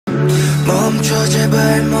멈춰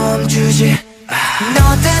제발 멈추지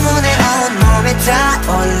너 때문에 온몸이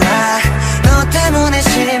타올라 너 때문에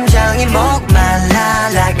심장이 목말라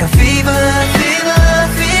Like a fever, fever,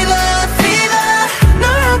 fever, fever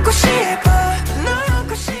널 안고 싶어 널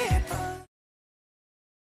안고 싶어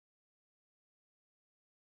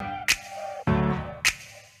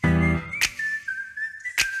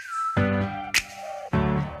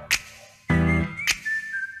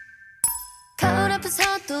거울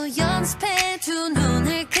앞에서도 연습해 두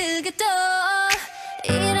눈을 크게 떠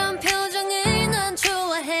이런 표정을 난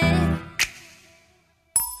좋아해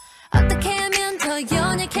어떻게 하면 더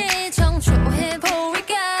연약해 정초해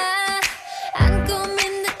보일까 안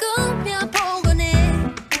꾸민 듯 꾸며보곤 해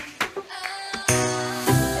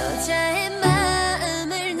여자의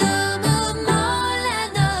마음을 너무 몰라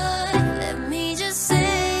널 Let me just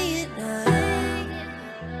say it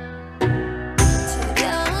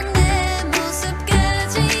두려운 내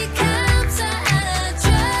모습까지 감싸 안아줘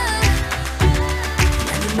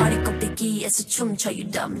난 네 머리 꼭대기에서 춤춰 you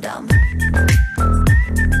dumb dumb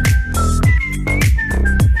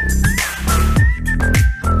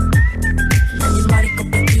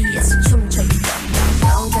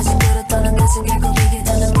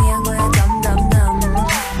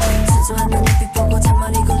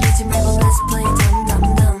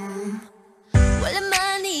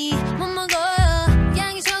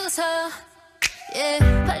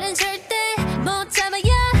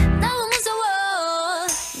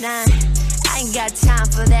time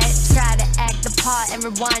for that. Try to act the part and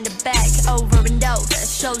rewind it back over and over.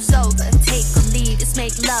 Show's over. Take or leave. It's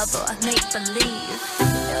make love or make believe.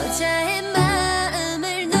 여자의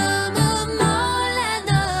마음을 너무 몰라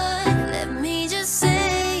널. Let me just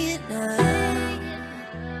say it now.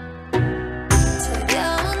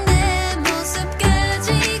 두려운 내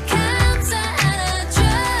모습까지 감싸 안아줘.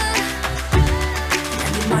 난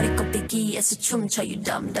네 머리 꼭대기에서 춤춰 you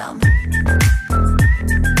dumb dumb.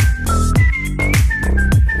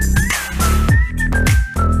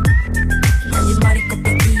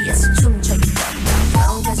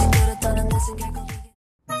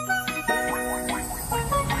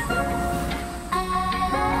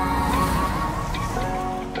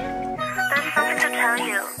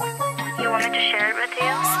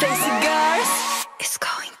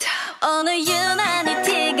 오늘 유난히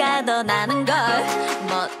티가 더 나는 걸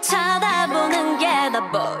뭐 쳐다보는 게 더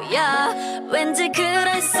보여 왠지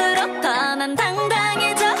그럴수록 더 난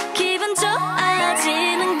당당해져 기분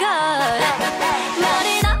좋아지는 걸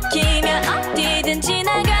머리 넘기면 어디든지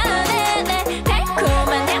나가네 내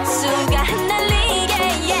달콤한 향수가 흩날리게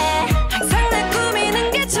yeah. 항상 날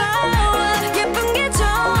꾸미는 게 좋아 예쁜 게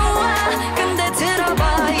좋아 근데 들어봐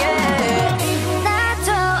yeah.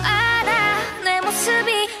 나도 알아 내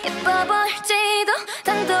모습이 예뻐 보일지도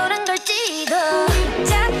당돌한 걸지도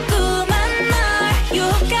자꾸만 널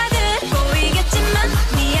유혹하듯 보이겠지만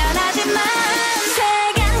미안하지만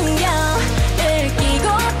색안경을 끼고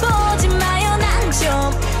보지 마요 난 좀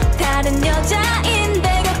다른 여자인데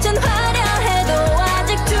걱정 화려해도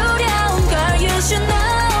아직 두려운 걸 You should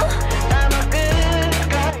know I'm a good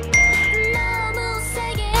girl 너무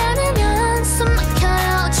세게 안으면 숨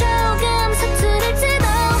막혀요 조금 서투를지도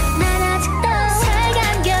난 아직도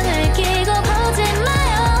색안경을 끼고 보지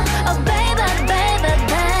마요 Oh baby baby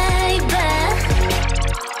baby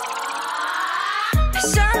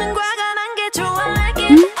패션은 과감한 게 좋아 like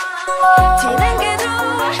it 티난 게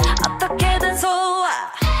좋아 어떻게든 소화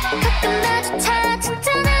가끔 나조차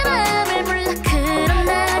진짜 내 맘을 몰라 그럼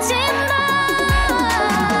나지만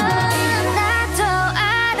나도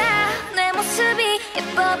알아 내 모습이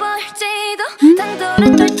예뻐 보일지도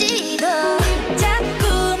당돌한 걸지도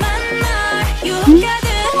자꾸만 널 유혹하듯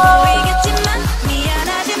보이겠지만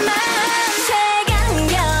미안하지만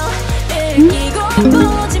색안경을 끼고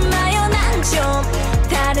보지 마요 난 좀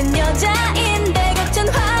다른 여자인데 걱정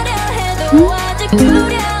화려해도 아직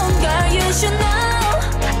두려운 걸 You should know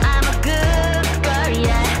I'm a good girl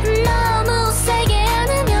yeah. 너무 세게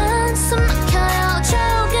안으면 숨 막혀요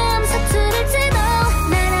조금 서투를지도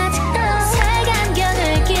난 아직도 색안경을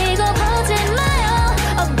끼고 보지 마요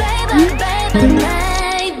Oh baby baby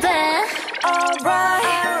baby Alright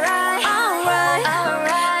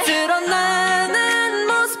alright 드러나는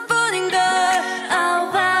모습뿐인걸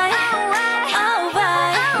Alright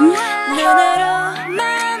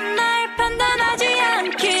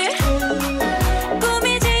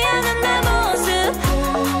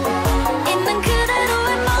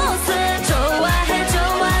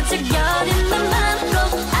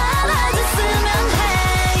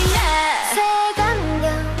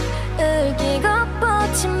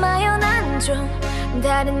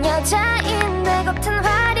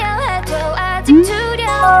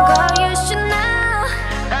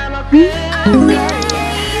너무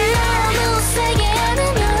세게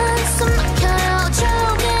안으면 숨 막혀요.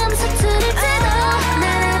 조금 서투를지도 난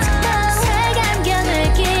아직도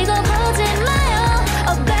색안경을 끼고 보지 마요.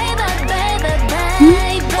 Oh baby baby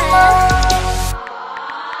baby.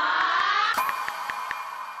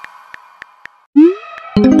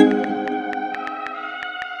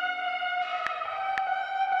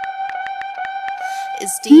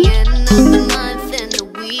 It's the end of the month and the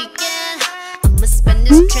weekend. I'ma spend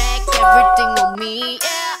this track, everything on me,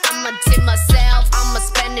 yeah. I'ma tip myself, I'ma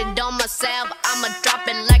spend it on myself. I'ma drop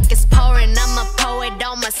it like it's pouring, I'ma pour it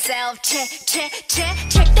on myself. Check, check, check,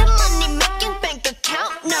 check the money making bank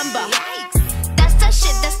account number. That's the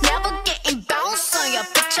shit that's never getting bounced on your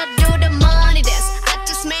bitch. I do the money dance, I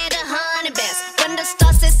just made 100 bands. When the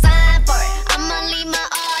stars say sign for it, I'ma leave my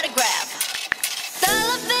autograph.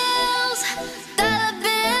 Dollar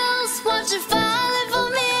bills, won't you falling for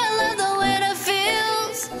me? I love the way that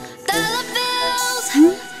feels. Dollar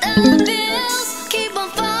bills, keep on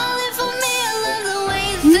falling for me. I love the way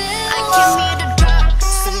it feels. I came here to drop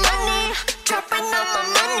some money, dropping all my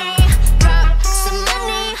money. Drop some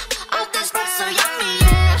money, all this stuff so yummy,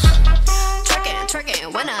 yeah.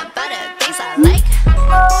 Twerking when I buy the things I like.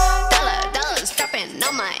 Dollars dropping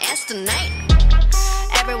on my ass tonight.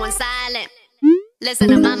 Everyone silent, listen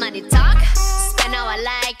to my money talk. Spend how I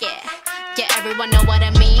like it. Yeah, everyone know what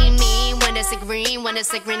I mean. When it's a green,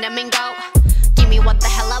 that mean go. Give me what the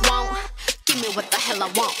hell I want. Give me what the hell I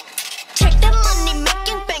want. Check the money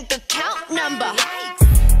making bank account number.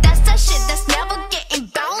 That's the shit that's never getting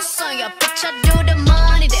bounced on your bitch. I do the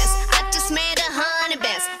money dance, I just made 100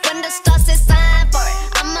 bands. When the stars say sign for it,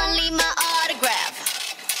 I'ma leave my autograph.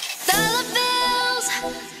 Dollar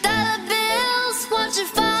bills, won't you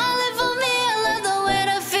falling for me? I love the way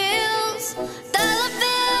that feels. Dollar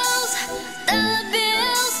bills,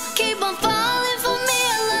 keep on falling for me.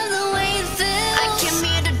 I love the way it feels. I came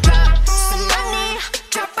here to drop some money,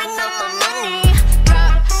 dropping all my money.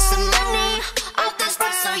 Drop some money, all this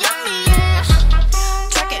stuff so yummy, yeah.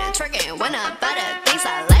 Twerking when I buy the things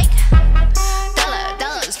I like.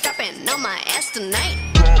 Dollars dropping on my ass tonight.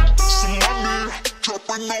 Drop some money,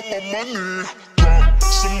 dropping all my money. Drop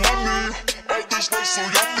some money, all this stuff so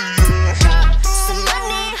yummy, yeah. Drop some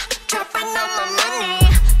money, dropping all my money.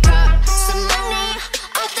 Drop some money,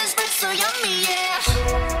 all this stuff so yummy, yeah.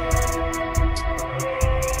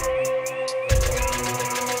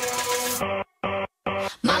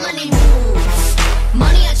 My money moves,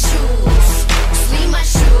 money I choose. Sleeve my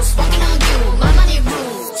shoes, walking on you. My money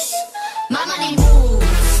rules, my money moves.